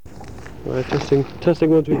Right, testing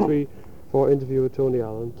 1, 2, 3 for interview with Tony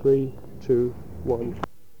Allan. 3, 2, 1.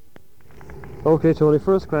 Okay, Tony.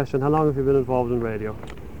 First question: how long have you been involved in radio?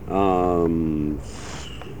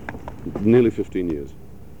 Nearly 15 years.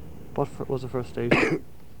 What was the first station?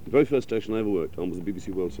 The very first station I ever worked on was the BBC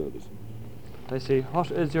World Service. I see.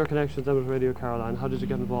 What is your connection then with Radio Caroline? How did you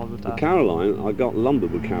get involved with that? Caroline, I got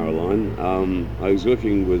lumbered with Caroline. I was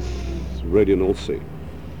working with Radio North Sea.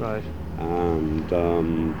 Right. And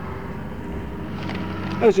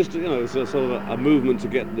it was just, it's a sort of a movement to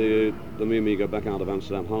get the Me and Me go back out of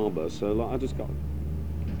Amsterdam Harbour. So I just got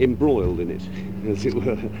embroiled in it, as it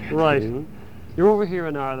were. Right. You're over here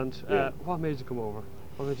in Ireland. Yeah. What made you come over?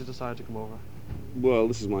 What made you decide to come over? Well,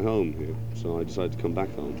 this is my home here, so I decided to come back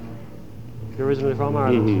home. You're originally from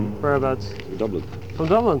Ireland? Mm-hmm. Whereabouts? Dublin. From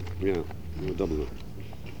Dublin? Yeah, I'm a Dubliner.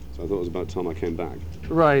 So I thought it was about time I came back.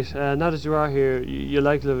 Right. Now that you are here, you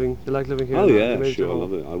like living here? Oh yeah, sure, I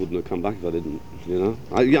love it. I wouldn't have come back if I didn't.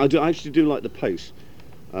 I actually do like the pace.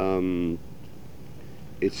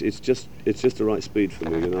 It's just the right speed for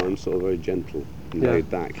me. I'm sort of very gentle and laid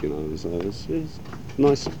back. So it's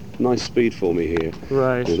nice speed for me here.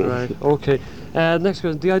 Right. Right. Okay. Next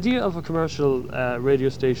question: the idea of a commercial radio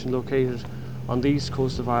station located on the east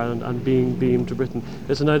coast of Ireland and being beamed to Britain,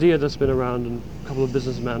 it's an idea that's been around, and a couple of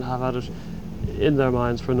businessmen have had it in their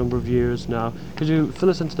minds for a number of years now. Could you fill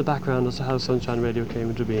us into the background as to how Sunshine Radio came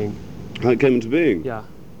into being? How it came into being? Yeah.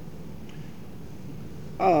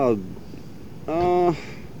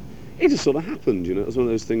 It just sort of happened, It was one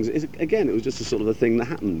of those things. It was just a sort of a thing that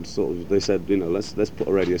happened. Sort of, they said, let's put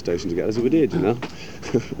a radio station together. So we did,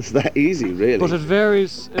 It's that easy, really. But it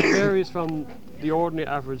varies from the ordinary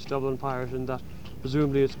average Dublin pirate in that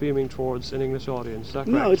presumably it's beaming towards an English audience. Is that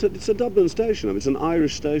correct? No, it's a Dublin station. It's an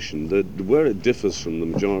Irish station. Where it differs from the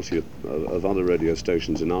majority of other radio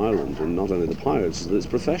stations in Ireland, and not only the pirates, is that it's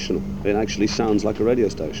professional. It actually sounds like a radio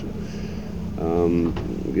station.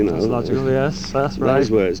 That's logical, yes, that's right. That is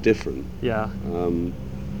where it's different. Yeah.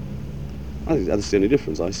 I think that's the only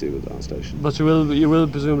difference I see with our station. But you will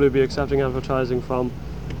presumably be accepting advertising from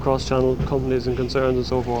cross-channel companies and concerns and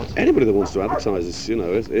so forth. Anybody that wants to advertise us,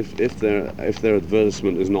 if their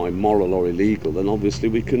advertisement is not immoral or illegal, then obviously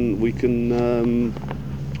we can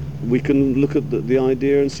look at the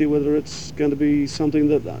idea and see whether it's going to be something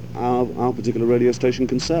that our particular radio station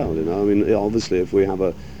can sell. Obviously, if we have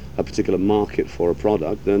a particular market for a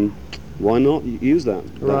product, then why not use that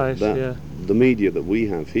the media that we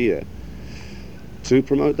have here to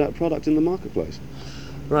promote that product in the marketplace.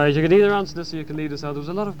 Right, you can either answer this or you can lead us out. There was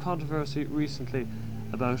a lot of controversy recently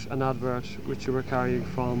about an advert which you were carrying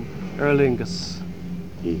from Aer Lingus.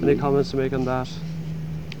 Mm-hmm. Any comments to make on that?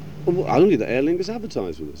 Well, only that Aer Lingus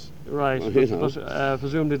advertised with us. Right, but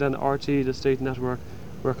presumably then RT, the state network,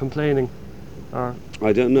 were complaining. Or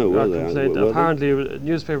I don't know, were they? Apparently,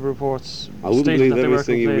 newspaper reports. I wouldn't believe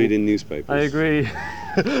everything you read in newspapers. I agree.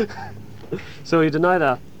 So you deny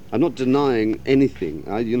that? I'm not denying anything.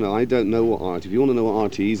 I don't know what RT. If you want to know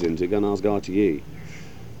what RTE's into, go and ask RTE.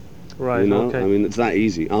 Right. Okay. It's that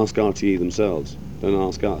easy. Ask RTE themselves. Don't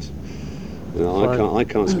ask us. I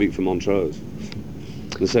can't speak for Montrose.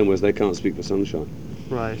 The same way as they can't speak for Sunshine.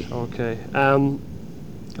 Right. Okay.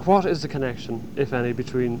 What is the connection, if any,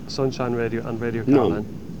 between Sunshine Radio and Radio Caroline?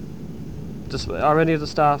 None. Are any of the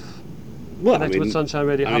staff connected with Sunshine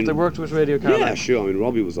Radio? Have they worked with Radio Caroline? Yeah, sure.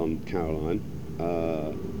 Robbie was on Caroline,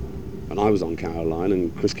 and I was on Caroline,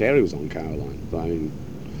 and Chris Carey was on Caroline. But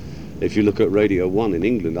if you look at Radio 1 in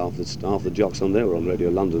England, half the jocks on there were on Radio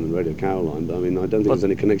London and Radio Caroline. But I don't think there's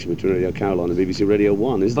any connection between Radio Caroline and BBC Radio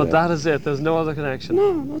 1, is there? But that is it. There's no other connection.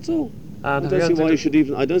 No, that's all. And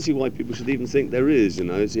I don't see why people should even think there is.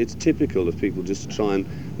 It's typical of people just to try and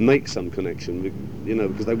make some connection,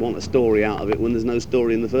 because they want a story out of it when there's no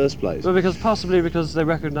story in the first place. Well, because they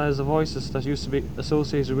recognise the voices that used to be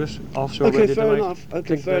associated with offshore radio.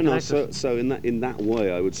 Okay, fair enough. So in that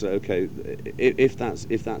way, I would say, okay, if that's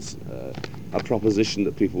a proposition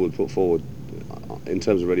that people would put forward in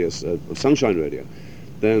terms of radio, of Sunshine Radio,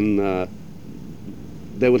 then.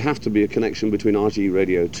 There would have to be a connection between RTE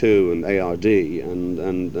Radio 2 and ARD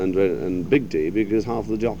and Big D, because half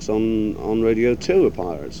the jocks on Radio 2 are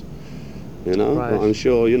pirates. Right. But I'm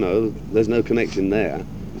sure there's no connection there,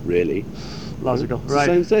 really. Logical. It's right.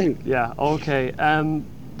 the same thing. Yeah. Okay.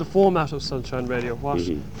 The format of Sunshine Radio. What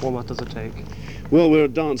format does it take? Well, we're a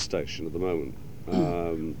dance station at the moment.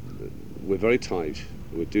 We're very tight.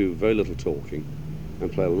 We do very little talking,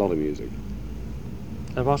 and play a lot of music.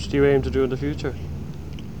 And what do you aim to do in the future?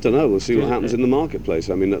 Don't know. We'll see what happens in the marketplace.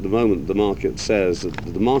 At the moment, the market says that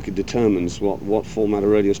the market determines what format a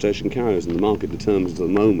radio station carries, and the market determines at the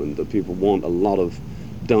moment that people want a lot of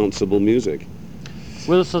danceable music.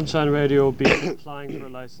 Will Sunshine Radio be applying for a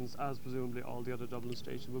licence, as presumably all the other Dublin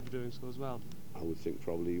stations will be doing so as well? I would think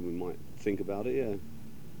probably we might think about it, yeah.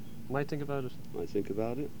 Might think about it. Might think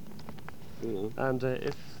about it, you know. And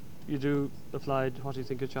if you do apply, what do you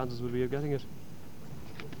think your chances will be of getting it?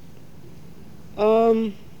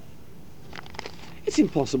 It's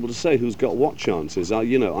impossible to say who's got what chances.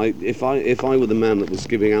 If I were the man that was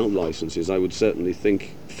giving out licences, I would certainly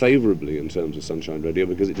think favourably in terms of Sunshine Radio,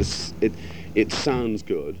 because it sounds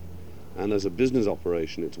good, and as a business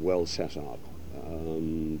operation, it's well set up.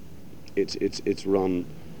 It's run.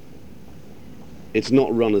 It's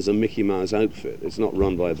not run as a Mickey Mouse outfit. It's not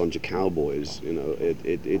run by a bunch of cowboys. You know,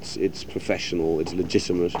 it's professional. It's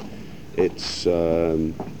legitimate. It's.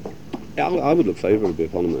 I would look favourably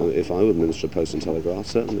upon him if I were Minister of Post and Telegraph,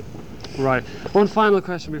 certainly. Right. One final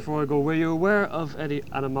question before I go. Were you aware of any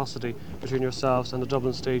animosity between yourselves and the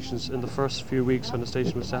Dublin stations in the first few weeks when the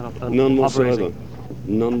station was set up and None whatsoever. operating?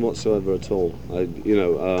 None whatsoever at all. Let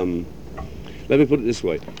me put it this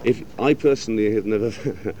way. If I personally have never...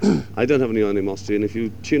 I don't have any animosity, and if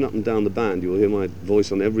you tune up and down the band, you will hear my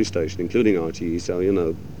voice on every station, including RTE, so, you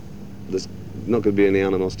know, there's not going to be any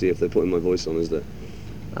animosity if they're putting my voice on, is there?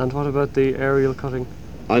 And what about the aerial cutting?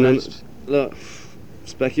 I know. Look,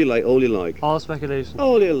 speculate all you like. All speculation.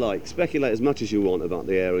 All you like. Speculate as much as you want about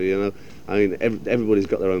the area. You know, I mean, everybody's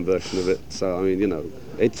got their own version of it. So I mean, you know,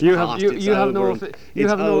 it's you past, have it's over, you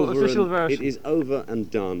have no official and version. It is over and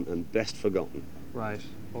done and best forgotten. Right.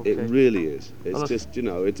 Okay. It really is. It's well, just, you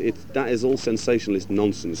know, that is all sensationalist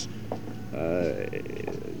nonsense.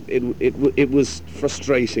 It was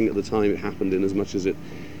frustrating at the time it happened, in as much as it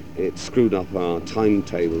screwed up our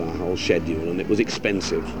timetable, our whole schedule, and it was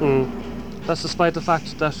expensive. That's despite the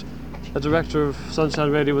fact that a director of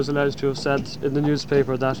Sunshine Radio was alleged to have said in the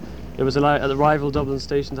newspaper that it was a rival Dublin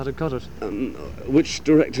station that had cut it. Which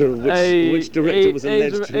director? Which director was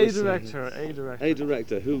alleged to have said? A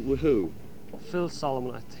director. Who? Phil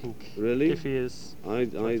Solomon, I think. Really? If he is.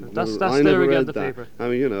 That's there never again, read the that. paper. I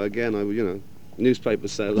mean, you know, again,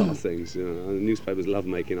 newspapers say a lot of things. You know, and newspapers love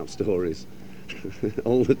making up stories.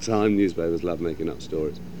 All the time, newspapers love making up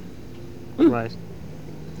stories. Right.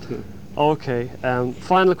 Okay.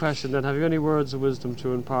 Final question then. Have you any words of wisdom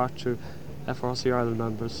to impart to FRC Ireland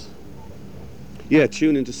members? Yeah,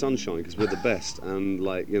 tune into Sunshine, because we're the best, and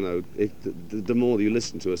like, you know, the more you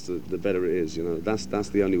listen to us, the better it is. You know, that's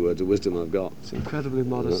the only words of wisdom I've got. It's incredibly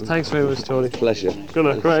modest. Thanks very much, Tony. Pleasure. Good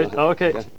luck. Right. Okay. Yeah.